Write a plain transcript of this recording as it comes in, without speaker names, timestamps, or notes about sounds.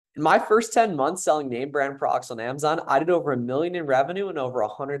In my first 10 months selling name brand products on Amazon, I did over $1 million in revenue and over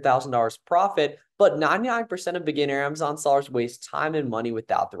 $100,000 profit. But 99% of beginner Amazon sellers waste time and money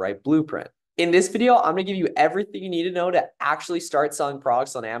without the right blueprint. In this video, I'm going to give you everything you need to know to actually start selling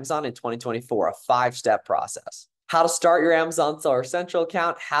products on Amazon in 2024, a 5-step process. How to start your Amazon Seller Central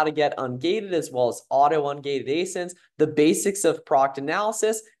account, how to get ungated as well as auto ungated ASINs, the basics of product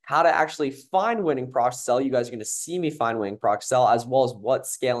analysis, how to actually find winning products to sell. You guys are going to see me find winning products to sell, as well as what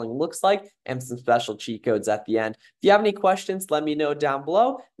scaling looks like and some special cheat codes at the end. If you have any questions, let me know down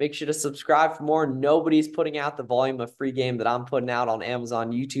below. Make sure to subscribe for more. Nobody's putting out the volume of free game that I'm putting out on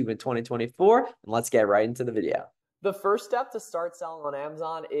Amazon YouTube in 2024. And let's get right into the video. The first step to start selling on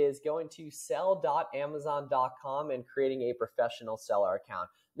Amazon is going to sell.amazon.com and creating a professional seller account.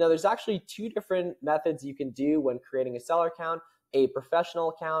 Now, there's actually two different methods you can do when creating a seller account: a professional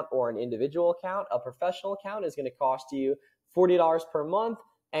account or an individual account. A professional account is going to cost you $40 per month,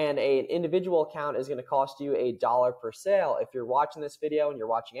 and an individual account is going to cost you $1 per sale. If you're watching this video and you're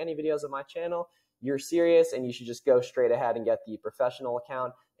watching any videos on my channel, you're serious and you should just go straight ahead and get the professional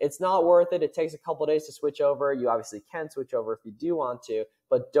account. It's not worth it. It takes a couple days to switch over. You obviously can switch over if you do want to,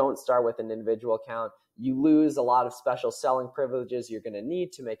 but don't start with an individual account. You lose a lot of special selling privileges you're going to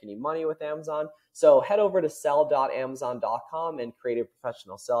need to make any money with Amazon. So head over to sell.amazon.com and create a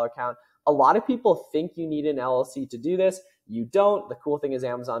professional seller account. A lot of people think you need an LLC to do this. You don't. The cool thing is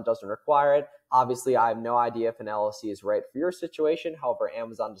Amazon doesn't require it. Obviously, I have no idea if an LLC is right for your situation. However,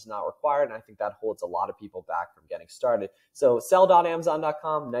 Amazon does not require it, and I think that holds a lot of people back from getting started. So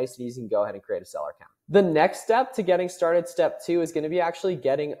sell.amazon.com, nice and easy, and go ahead and create a seller account. The next step to getting started, step 2, is going to be actually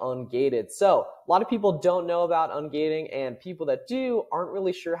getting ungated. So a lot of people don't know about ungating, and people that do aren't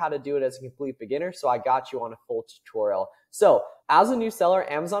really sure how to do it as a complete beginner. So I got you on a full tutorial. So as a new seller,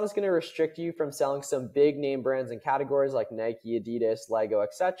 Amazon is going to restrict you from selling some big name brands and categories like Nike, Adidas, Lego,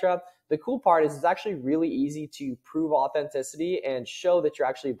 etc. The cool part is it's actually really easy to prove authenticity and show that you're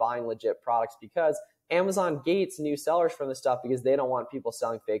actually buying legit products, because Amazon gates new sellers from this stuff because they don't want people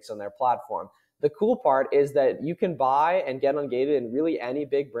selling fakes on their platform. The cool part is that you can buy and get ungated in really any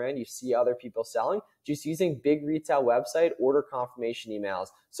big brand you see other people selling, just using big retail website order confirmation emails.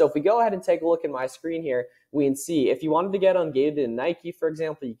 So if we go ahead and take a look at my screen here, we can see if you wanted to get ungated in Nike, for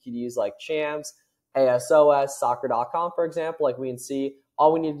example, you could use like Champs, ASOS, soccer.com, for example. Like we can see,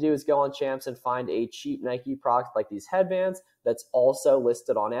 all we need to do is go on Champs and find a cheap Nike product like these headbands that's also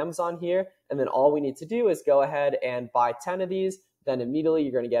listed on Amazon here. And then all we need to do is go ahead and buy 10 of these. Then immediately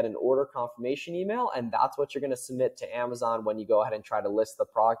you're going to get an order confirmation email, and that's what you're going to submit to Amazon when you go ahead and try to list the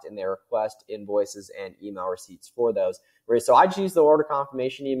product, and they request invoices and email receipts for those. So I just use the order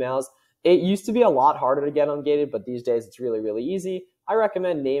confirmation emails. It used to be a lot harder to get ungated, but these days it's really, really easy. I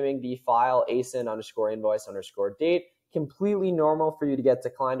recommend naming the file asin_invoice_date. Completely normal for you to get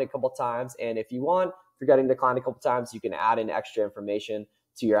declined a couple times, and if you want, if you're getting declined a couple times, you can add in extra information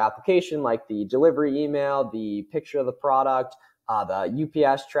to your application, like the delivery email, the picture of the product, the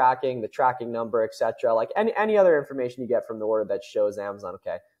UPS tracking, the tracking number, etc. Like any other information you get from the order that shows Amazon,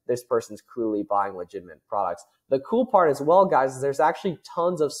 okay, this person's clearly buying legitimate products. The cool part as well, guys, is there's actually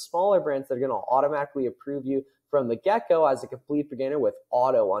tons of smaller brands that are going to automatically approve you from the get-go as a complete beginner with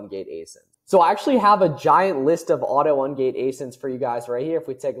auto ungate ASINs. So I actually have a giant list of auto ungate ASINs for you guys right here. If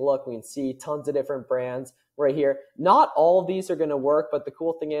we take a look, we can see tons of different brands right here. Not all of these are going to work, but the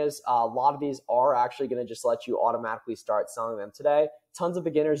cool thing is a lot of these are actually going to just let you automatically start selling them today. Tons of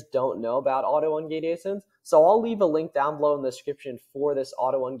beginners don't know about auto ungate ASINs, so I'll leave a link down below in the description for this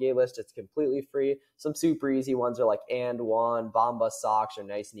auto ungate list. It's completely free. Some super easy ones are like And1, Bamba socks are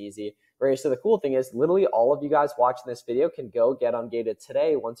nice and easy. Right, so the cool thing is literally all of you guys watching this video can go get ungated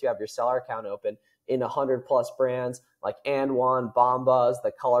today once you have your seller account open in 100 plus brands like And1, Bombas,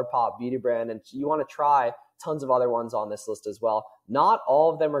 the ColourPop beauty brand, and you want to try tons of other ones on this list as well. Not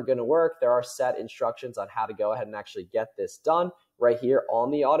all of them are going to work. There are set instructions on how to go ahead and actually get this done right here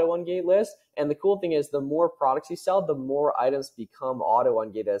on the auto ungate list. And the cool thing is the more products you sell, the more items become auto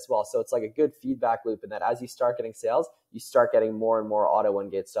ungated as well. So it's like a good feedback loop in that as you start getting sales, you start getting more and more auto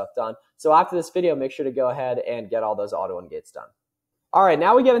ungate stuff done. So after this video, make sure to go ahead and get all those auto ungates done. All right,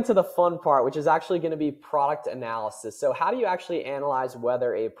 now we get into the fun part, which is actually going to be product analysis. So how do you actually analyze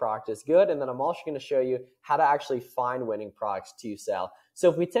whether a product is good? And then I'm also going to show you how to actually find winning products to sell. So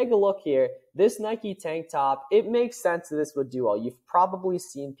if we take a look here, this Nike tank top, it makes sense that this would do well. You've probably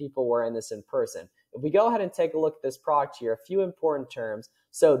seen people wearing this in person. If we go ahead and take a look at this product here, a few important terms.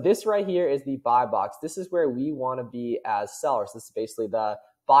 So this right here is the buy box. This is where we want to be as sellers. This is basically the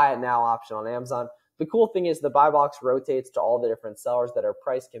buy it now option on Amazon. The cool thing is the buy box rotates to all the different sellers that are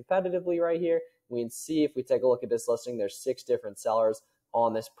priced competitively right here. We can see if we take a look at this listing, there's 6 different sellers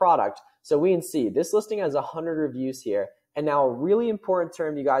on this product. So we can see this listing has 100 reviews here. And now a really important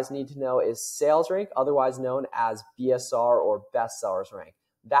term you guys need to know is sales rank, otherwise known as BSR or best sellers rank.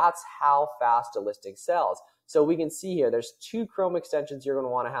 That's how fast a listing sells. So we can see here, there's 2 Chrome extensions you're going to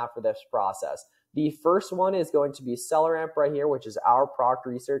want to have for this process. The first one is going to be SellerAmp right here, which is our product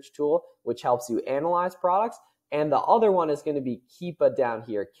research tool, which helps you analyze products. And the other one is going to be Keepa down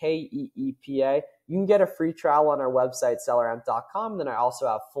here, Keepa. You can get a free trial on our website, selleramp.com. Then I also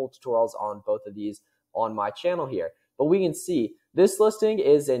have full tutorials on both of these on my channel here. But we can see this listing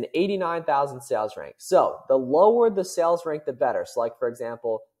is an 89,000 sales rank. So the lower the sales rank, the better. So like, for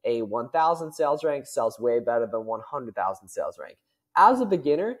example, a 1,000 sales rank sells way better than 100,000 sales rank. As a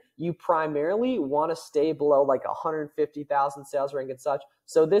beginner, you primarily want to stay below like 150,000 sales rank and such.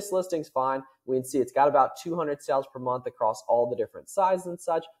 So this listing's fine. We can see it's got about 200 sales per month across all the different sizes and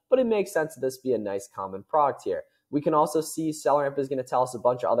such, but it makes sense that this be a nice common product here. We can also see SellerAmp is going to tell us a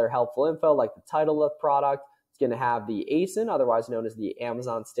bunch of other helpful info like the title of the product. It's going to have the ASIN, otherwise known as the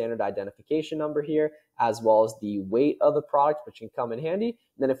Amazon Standard Identification Number here, as well as the weight of the product, which can come in handy.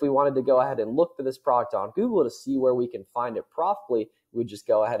 And then if we wanted to go ahead and look for this product on Google to see where we can find it profitably, we would just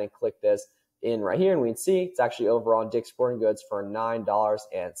go ahead and click this in right here, and we can see it's actually over on Dick's Sporting Goods for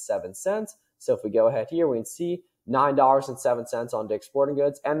 $9.07. So if we go ahead here, we can see $9.07 on Dick's Sporting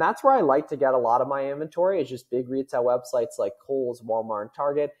Goods. And that's where I like to get a lot of my inventory, is just big retail websites like Kohl's, Walmart, and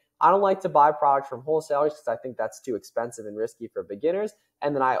Target. I don't like to buy products from wholesalers because I think that's too expensive and risky for beginners.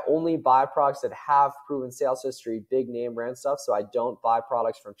 And then I only buy products that have proven sales history, big name brand stuff. So I don't buy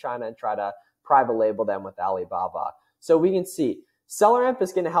products from China and try to private label them with Alibaba. So we can see SellerAmp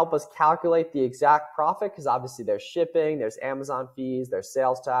is going to help us calculate the exact profit because obviously there's shipping, there's Amazon fees, there's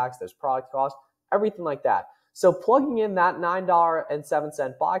sales tax, there's product cost, everything like that. So plugging in that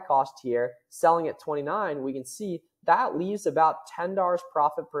 $9.07 buy cost here, selling at $29, we can see that leaves about $10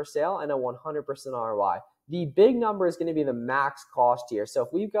 profit per sale and a 100% ROI. The big number is going to be the max cost here. So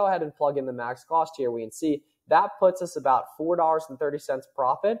if we go ahead and plug in the max cost here, we can see that puts us about $4.30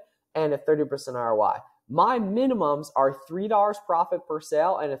 profit and a 30% ROI. My minimums are $3 profit per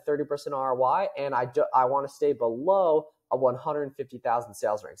sale and a 30% ROI, and I want to stay below a 150,000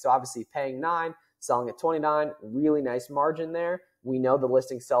 sales rank. So obviously paying $9, selling at $29, really nice margin there. We know the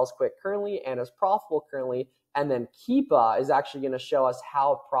listing sells quick currently and is profitable currently. And then Keepa is actually going to show us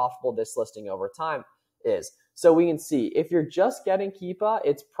how profitable this listing over time is. So we can see if you're just getting Keepa,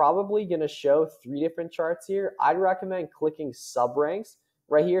 it's probably going to show 3 different charts here. I'd recommend clicking sub ranks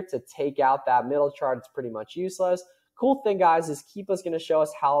right here to take out that middle chart. It's pretty much useless. Cool thing, guys, is Keepa is going to show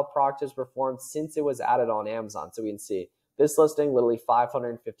us how a product has performed since it was added on Amazon. So we can see this listing literally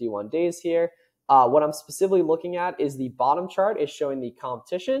 551 days here. What I'm specifically looking at is the bottom chart is showing the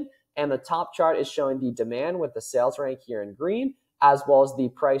competition, and the top chart is showing the demand with the sales rank here in green, as well as the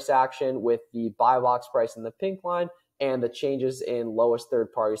price action with the buy box price in the pink line, and the changes in lowest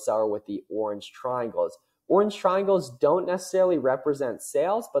third-party seller with the orange triangles. Orange triangles don't necessarily represent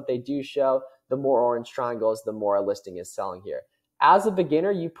sales, but they do show the more orange triangles, the more a listing is selling here. As a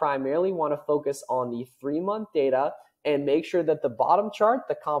beginner, you primarily want to focus on the 3-month data and make sure that the bottom chart,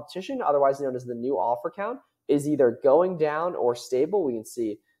 the competition, otherwise known as the new offer count, is either going down or stable. We can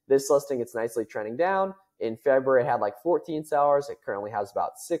see this listing, it's nicely trending down. In February, it had like 14 sellers. It currently has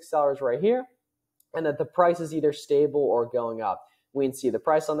about 6 sellers right here. And that the price is either stable or going up. We can see the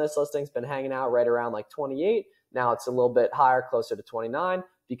price on this listing has been hanging out right around like 28. Now it's a little bit higher, closer to 29.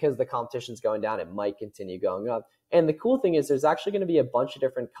 Because the competition's going down, it might continue going up. And the cool thing is there's actually going to be a bunch of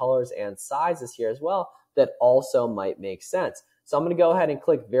different colors and sizes here as well that also might make sense. So I'm going to go ahead and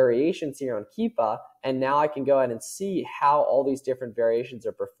click variations here on Keepa, and now I can go ahead and see how all these different variations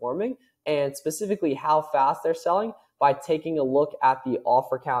are performing and specifically how fast they're selling by taking a look at the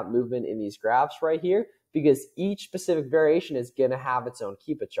offer count movement in these graphs right here, because each specific variation is going to have its own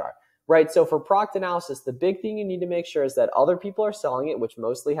Keepa chart. Right, so for product analysis, the big thing you need to make sure is that other people are selling it, which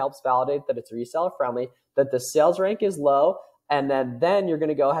mostly helps validate that it's reseller friendly, that the sales rank is low, and then you're going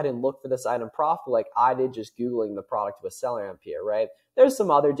to go ahead and look for this item profit like I did just Googling the product with SellerAmp here, right? There's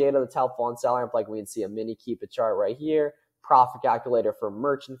some other data that's helpful on SellerAmp, like we can see a mini Keepa chart right here, profit calculator for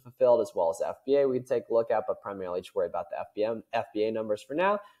merchant fulfilled as well as FBA we can take a look at, but primarily just worry about the FBA numbers for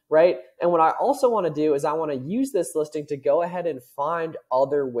now, right? And what I also want to do is I want to use this listing to go ahead and find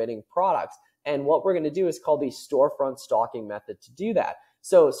other winning products. And what we're going to do is call the storefront stalking method to do that.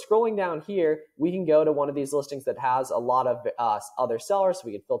 So scrolling down here, we can go to one of these listings that has a lot of other sellers. So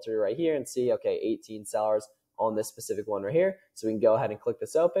we can filter right here and see, okay, 18 sellers on this specific one right here. So we can go ahead and click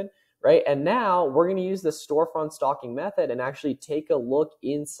this open. Right, and now we're going to use the storefront stalking method and actually take a look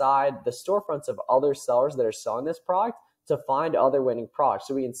inside the storefronts of other sellers that are selling this product to find other winning products.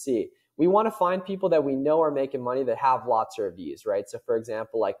 So we can see, we want to find people that we know are making money that have lots of reviews, right? So for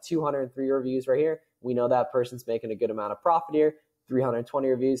example, like 203 reviews right here, we know that person's making a good amount of profit here. 320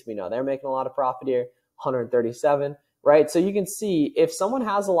 reviews, we know they're making a lot of profit here. 137, right? So you can see if someone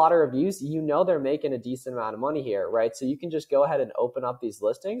has a lot of reviews, you know they're making a decent amount of money here, right? So you can just go ahead and open up these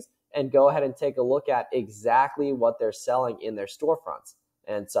listings and go ahead and take a look at exactly what they're selling in their storefronts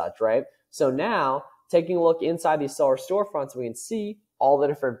and such, right? So now, taking a look inside these seller storefronts, we can see all the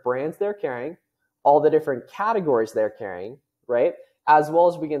different brands they're carrying, all the different categories they're carrying, right? As well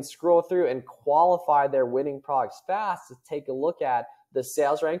as we can scroll through and qualify their winning products fast to take a look at the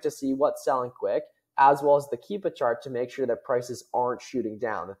sales rank to see what's selling quick, as well as the Keepa chart to make sure that prices aren't shooting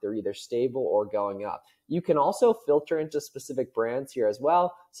down, that they're either stable or going up. You can also filter into specific brands here as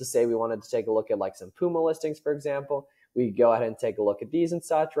well. So say we wanted to take a look at like some Puma listings, for example, we could go ahead and take a look at these and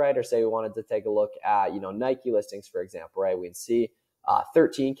such, right? Or say we wanted to take a look at, Nike listings, for example, right? We can see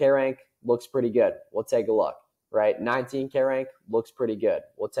 13K rank looks pretty good. We'll take a look, right? 19K rank looks pretty good.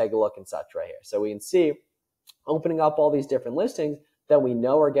 We'll take a look and such right here. So we can see, opening up all these different listings that we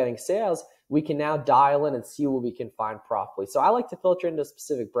know are getting sales, we can now dial in and see what we can find properly. So I like to filter into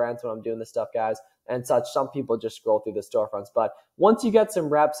specific brands when I'm doing this stuff, guys, and such. Some people just scroll through the storefronts. But once you get some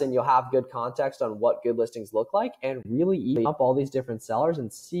reps and you'll have good context on what good listings look like and really eat up all these different sellers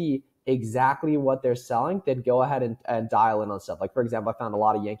and see exactly what they're selling, then go ahead and dial in on stuff. Like, for example, I found a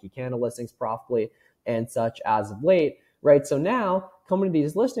lot of Yankee Candle listings properly and such as of late, right? So now, coming to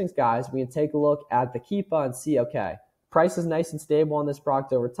these listings, guys, we can take a look at the Keepa and see, okay, price is nice and stable on this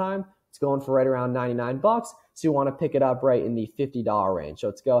product over time. It's going for right around 99 bucks. So you want to pick it up right in the $50 range. So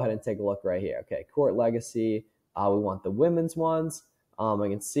let's go ahead and take a look right here. Okay, Court Legacy. We want the women's ones. I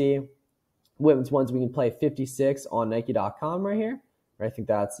can see women's ones. We can play 56 on Nike.com right here. I think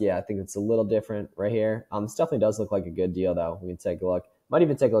it's a little different right here. This definitely does look like a good deal though. We can take a look. Might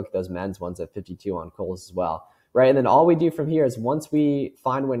even take a look at those men's ones at 52 on Kohl's as well. Right, and then all we do from here is once we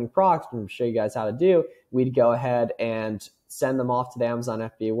find winning products, I'm going to show you guys how to do, we'd go ahead and send them off to the Amazon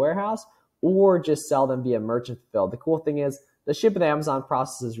FBA warehouse or just sell them via merchant fulfilled. The cool thing is the ship of the Amazon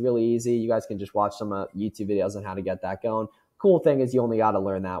process is really easy. You guys can just watch some YouTube videos on how to get that going. Cool thing is you only got to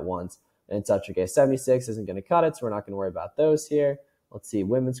learn that once and such. Okay, 76 isn't going to cut it, so we're not going to worry about those here. Let's see,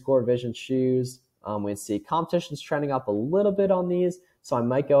 women's Core Vision shoes. We see competition's trending up a little bit on these, so I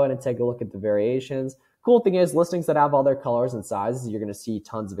might go ahead and take a look at the variations. Cool thing is listings that have all their colors and sizes, you're going to see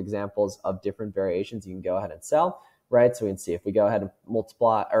tons of examples of different variations you can go ahead and sell, right? So we can see if we go ahead and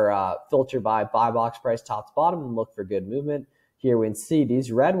multiply or filter by buy box price top to bottom and look for good movement. Here we can see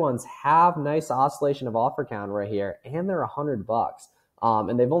these red ones have nice oscillation of offer count right here, and they're $100.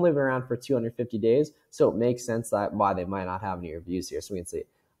 And they've only been around for 250 days, so it makes sense that why they might not have any reviews here. So we can see,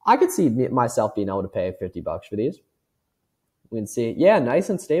 I could see myself being able to pay $50 for these. We can see, yeah,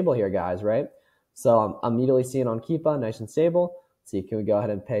 nice and stable here, guys, right? So I'm immediately seeing on Keepa, nice and stable. Let's see, can we go ahead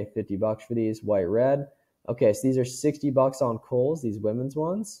and pay $50 for these, white, red? Okay, so these are $60 on Kohl's, these women's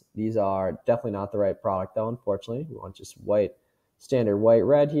ones. These are definitely not the right product though, unfortunately. We want just white, standard white,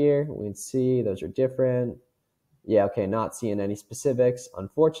 red here. We can see those are different. Yeah, okay, not seeing any specifics,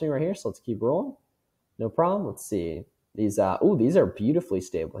 unfortunately, right here. So let's keep rolling. No problem. Let's see. These, these are beautifully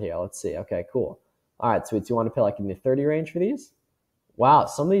stable here. Let's see. Okay, cool. All right, so do you want to pay like in the 30 range for these? Wow,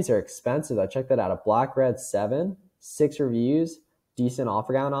 some of these are expensive. I checked that out. A black red 7, 6 reviews, decent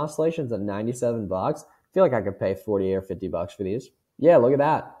offer count oscillations at 97 bucks. I feel like I could pay 40 or 50 bucks for these. Yeah, look at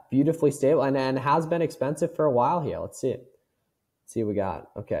that. Beautifully stable and has been expensive for a while here. Let's see it. Let's see what we got.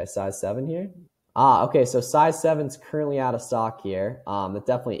 Okay, size 7 here. Okay, so size 7 is currently out of stock here. It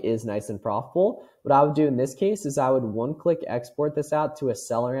definitely is nice and profitable. What I would do in this case is I would one-click export this out to a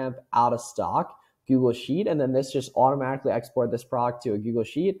seller amp out of stock Google Sheet, and then this just automatically export this product to a Google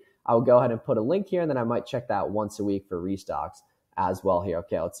Sheet. I will go ahead and put a link here, and then I might check that once a week for restocks as well here.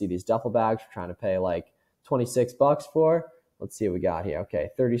 Okay, let's see these duffel bags we're trying to pay like 26 bucks for. Let's see what we got here. Okay,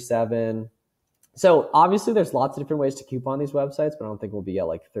 37. So obviously there's lots of different ways to coupon these websites, but I don't think we'll be at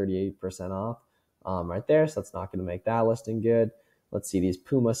like 38% off right there. So that's not going to make that listing good. Let's see these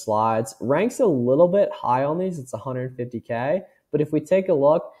Puma slides. Ranks a little bit high on these. It's 150K. But if we take a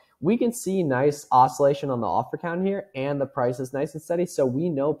look, we can see nice oscillation on the offer count here, and the price is nice and steady. So we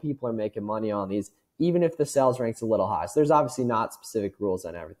know people are making money on these, even if the sales rank's a little high. So there's obviously not specific rules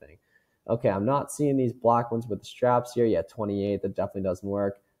on everything. Okay, I'm not seeing these black ones with the straps here. Yeah, 28, that definitely doesn't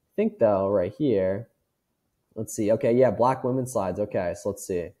work. I think though, right here, let's see. Okay, yeah, black women's slides. Okay, so let's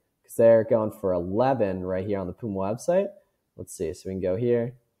see. Because they're going for 11 right here on the Puma website. Let's see, so we can go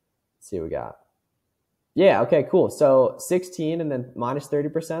here. Let's see what we got. Yeah, okay, cool. So 16 and then minus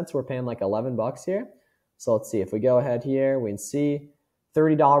 30%, so we're paying like 11 bucks here. So let's see if we go ahead here, we can see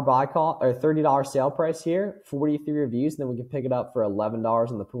 $30 buy call or $30 sale price here, 43 reviews, and then we can pick it up for $11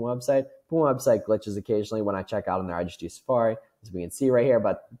 on the Puma website. Puma website glitches occasionally when I check out on there. I just do Safari, as we can see right here,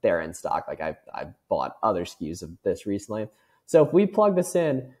 but they're in stock. Like I bought other SKUs of this recently. So if we plug this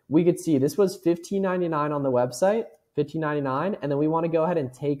in, we could see this was $15.99 on the website, $15.99, and then we want to go ahead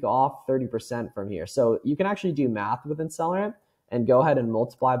and take off 30% from here. So you can actually do math within SellerAmp and go ahead and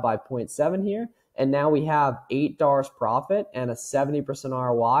multiply by 0.7 here. And now we have $8 profit and a 70%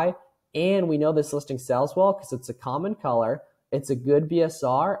 ROI. And we know this listing sells well because it's a common color, it's a good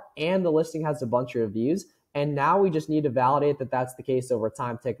BSR, and the listing has a bunch of reviews. And now we just need to validate that that's the case over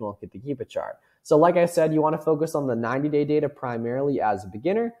time, taking a look at the Keepa chart. So like I said, you want to focus on the 90-day data primarily as a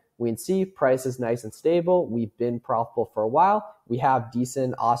beginner. We can see price is nice and stable. We've been profitable for a while. We have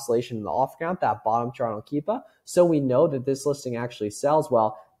decent oscillation in the off count, that bottom chart on Keepa. So we know that this listing actually sells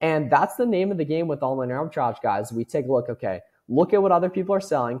well. And that's the name of the game with online arbitrage, guys. We take a look, okay, look at what other people are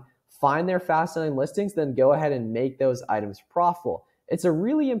selling, find their fast selling listings, then go ahead and make those items profitable. It's a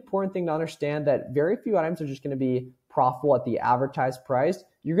really important thing to understand that very few items are just going to be profitable at the advertised price.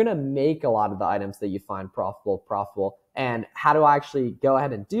 You're going to make a lot of the items that you find profitable. And how do I actually go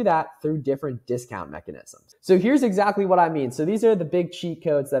ahead and do that? Through different discount mechanisms. So here's exactly what I mean. So these are the big cheat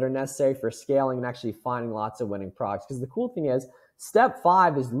codes that are necessary for scaling and actually finding lots of winning products. Because the cool thing is, step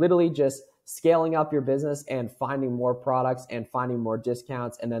 5 is literally just scaling up your business and finding more products and finding more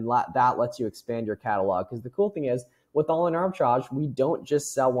discounts. And then that lets you expand your catalog. Because the cool thing is, with online arbitrage, we don't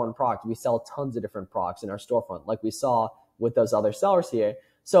just sell one product. We sell tons of different products in our storefront, like we saw with those other sellers here.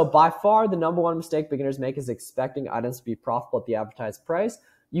 So by far, the number one mistake beginners make is expecting items to be profitable at the advertised price.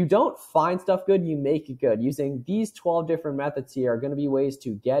 You don't find stuff good, you make it good. Using these 12 different methods here are going to be ways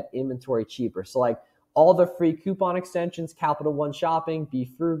to get inventory cheaper. So like all the free coupon extensions, Capital One Shopping, Be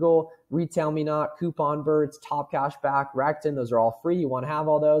Frugal, Retail Me Not, Coupon Birds, Top Cash Back, Rakuten, those are all free. You want to have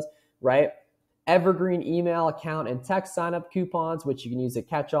all those, right? Evergreen email account and text sign up coupons, which you can use a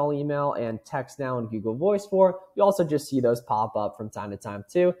catch-all email and text now and Google Voice for. You also just see those pop up from time to time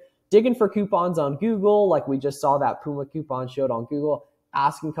too. Digging for coupons on Google, like we just saw that Puma coupon showed on Google.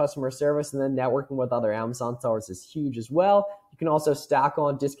 Asking customer service and then networking with other Amazon sellers is huge as well. You can also stack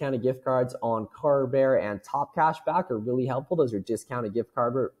on discounted gift cards on Carbear and Top Cashback are really helpful. Those are discounted gift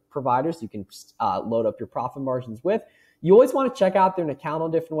card providers you can load up your profit margins with. You always want to check out their account on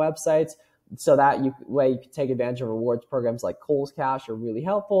different websites, so that you can take advantage of rewards programs like Kohl's Cash are really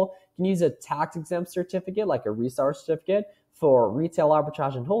helpful. You can use a tax-exempt certificate like a reseller certificate for retail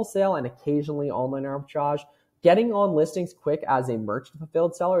arbitrage and wholesale and occasionally online arbitrage. Getting on listings quick as a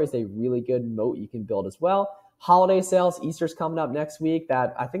merchant-fulfilled seller is a really good moat you can build as well. Holiday sales, Easter's coming up next week.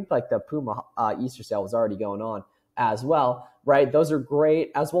 That I think like the Puma Easter sale was already going on as well, right? Those are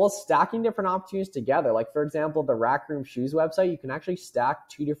great, as well as stacking different opportunities together. Like for example, the Rack Room Shoes website, you can actually stack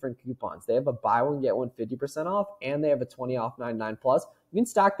 2 different coupons. They have a buy one, get one 50% off, and they have a 20 off 99 plus. You can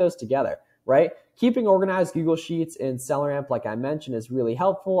stack those together, right? Keeping organized Google Sheets in SellerAmp, like I mentioned, is really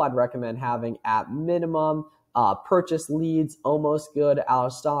helpful. I'd recommend having at minimum purchase leads, almost good, out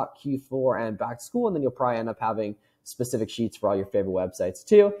of stock, Q4, and back to school, and then you'll probably end up having specific sheets for all your favorite websites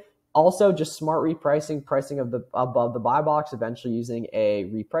too. Also, just smart repricing, pricing of the above the buy box, eventually using a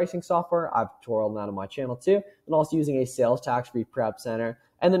repricing software. I've tutorialed that on my channel too, and also using a sales tax free prep center.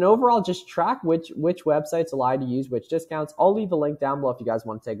 And then overall, just track which websites allow you to use which discounts. I'll leave a link down below if you guys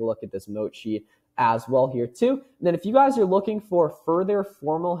want to take a look at this moat sheet as well here too. And then if you guys are looking for further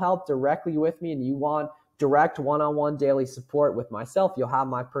formal help directly with me and you want direct one-on-one daily support with myself, you'll have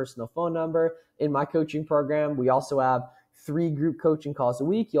my personal phone number in my coaching program. We also have 3 group coaching calls a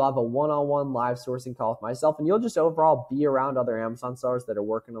week. You'll have a one-on-one live sourcing call with myself, and you'll just overall be around other Amazon sellers that are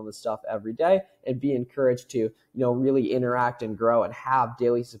working on this stuff every day and be encouraged to, really interact and grow and have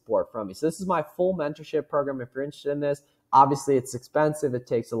daily support from me. So this is my full mentorship program. If you're interested in this, obviously it's expensive. It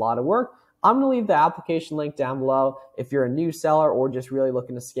takes a lot of work. I'm going to leave the application link down below. If you're a new seller or just really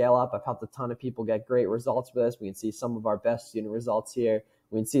looking to scale up, I've helped a ton of people get great results with this. We can see some of our best student results here.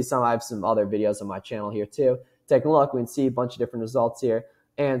 We can see I have some other videos on my channel here too. Take a look. We can see a bunch of different results here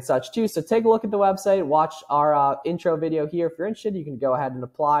and such too. So take a look at the website, watch our intro video here. If you're interested, you can go ahead and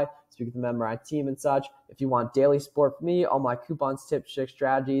apply, speak with a member on my team and such. If you want daily support from me, all my coupons, tips, tricks,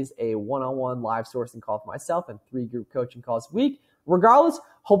 strategies, a one-on-one live sourcing call for myself, and 3 group coaching calls a week. Regardless,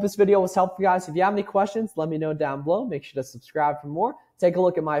 hope this video was helpful, guys. If you have any questions, let me know down below. Make sure to subscribe for more. Take a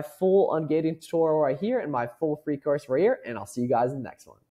look at my full Ungating tutorial right here and my full free course right here, and I'll see you guys in the next one.